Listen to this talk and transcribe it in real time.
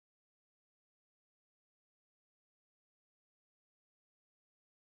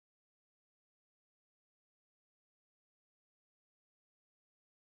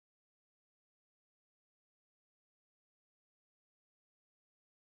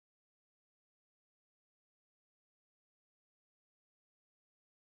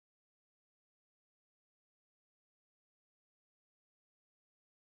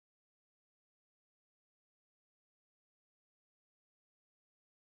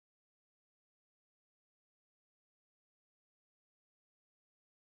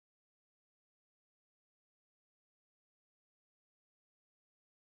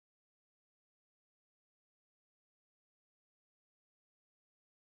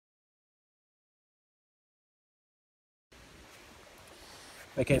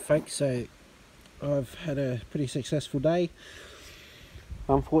Okay folks, so I've had a pretty successful day.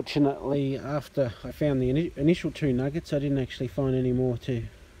 Unfortunately, after I found the initial 2 nuggets, I didn't actually find any more to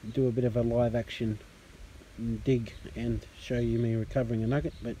do a bit of a live action dig and show you me recovering a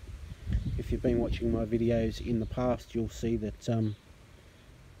nugget. But if you've been watching my videos in the past, you'll see that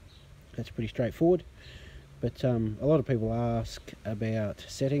that's pretty straightforward. But a lot of people ask about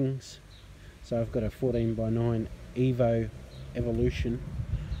settings, so I've got a 14x9 Evo Evolution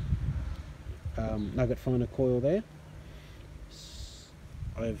nugget finder coil there.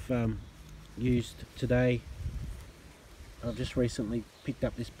 I've used today, I've just recently picked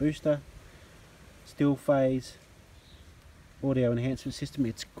up this booster, still phase audio enhancement system.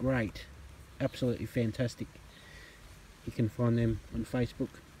 It's great, absolutely fantastic. You can find them on Facebook,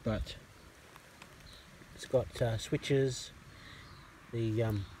 but it's got switches, the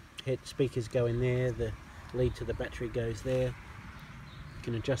head speakers go in there, the lead to the battery goes there. You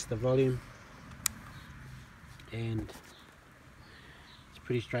can adjust the volume, and it's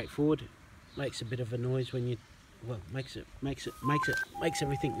pretty straightforward. Makes a bit of a noise when you, well, makes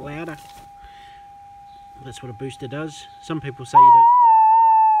everything louder. That's what a booster does. Some people say you don't.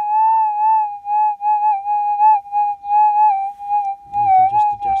 You can just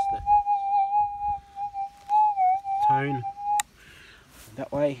adjust the tone that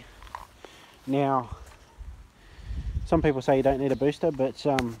way. Now, some people say you don't need a booster, but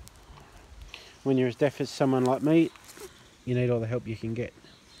when you're as deaf as someone like me, you need all the help you can get.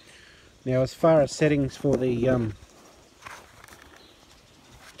 Now, as far as settings for the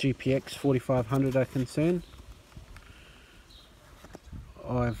GPX 4500 are concerned,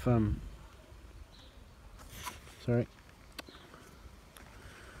 I've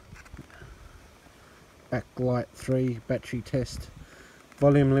backlight 3, battery test,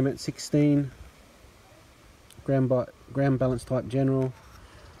 volume limit 16, ground balance type general,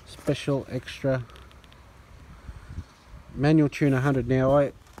 special extra, manual tune 100.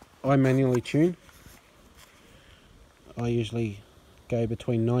 Now I manually tune. I usually go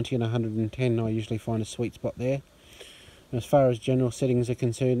between 90 and 110. I usually find a sweet spot there. As far as general settings are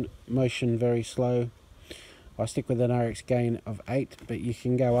concerned, motion very slow. I stick with an RX gain of 8, but you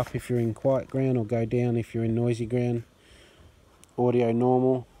can go up if you're in quiet ground or go down if you're in noisy ground. Audio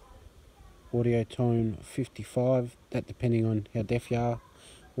normal, audio tone 55, that depending on how deaf you are,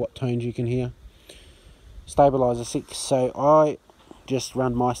 what tones you can hear. Stabilizer 6, so I just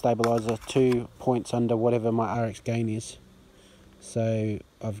run my stabilizer 2 points under whatever my RX gain is. So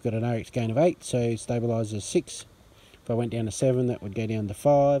I've got an RX gain of 8, so stabilizer 6. If I went down to 7, that would go down to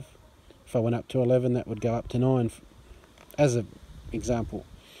 5. If I went up to 11, that would go up to 9, as an example.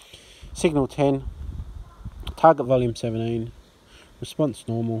 Signal 10, target volume 17, response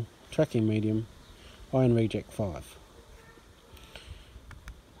normal, tracking medium, ion reject 5.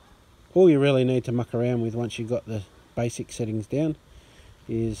 All you really need to muck around with once you've got the basic settings down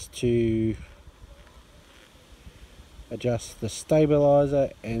is to adjust the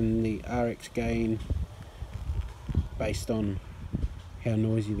stabilizer and the RX gain based on how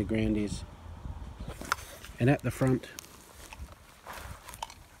noisy the ground is. And at the front,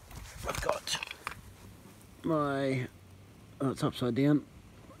 I've got my, oh, it's upside down,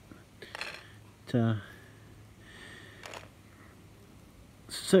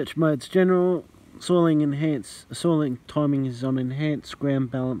 search modes general, soiling timing is on enhanced,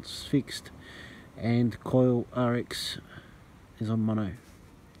 ground balance fixed, and coil RX is on mono.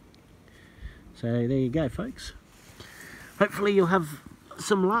 So there you go folks. Hopefully you'll have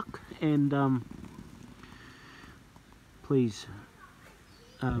some luck, and please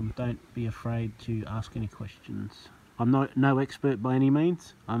don't be afraid to ask any questions. I'm no expert by any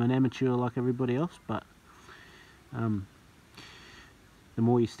means. I'm an amateur like everybody else, but the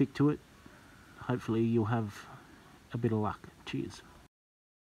more you stick to it, hopefully you'll have a bit of luck. Cheers.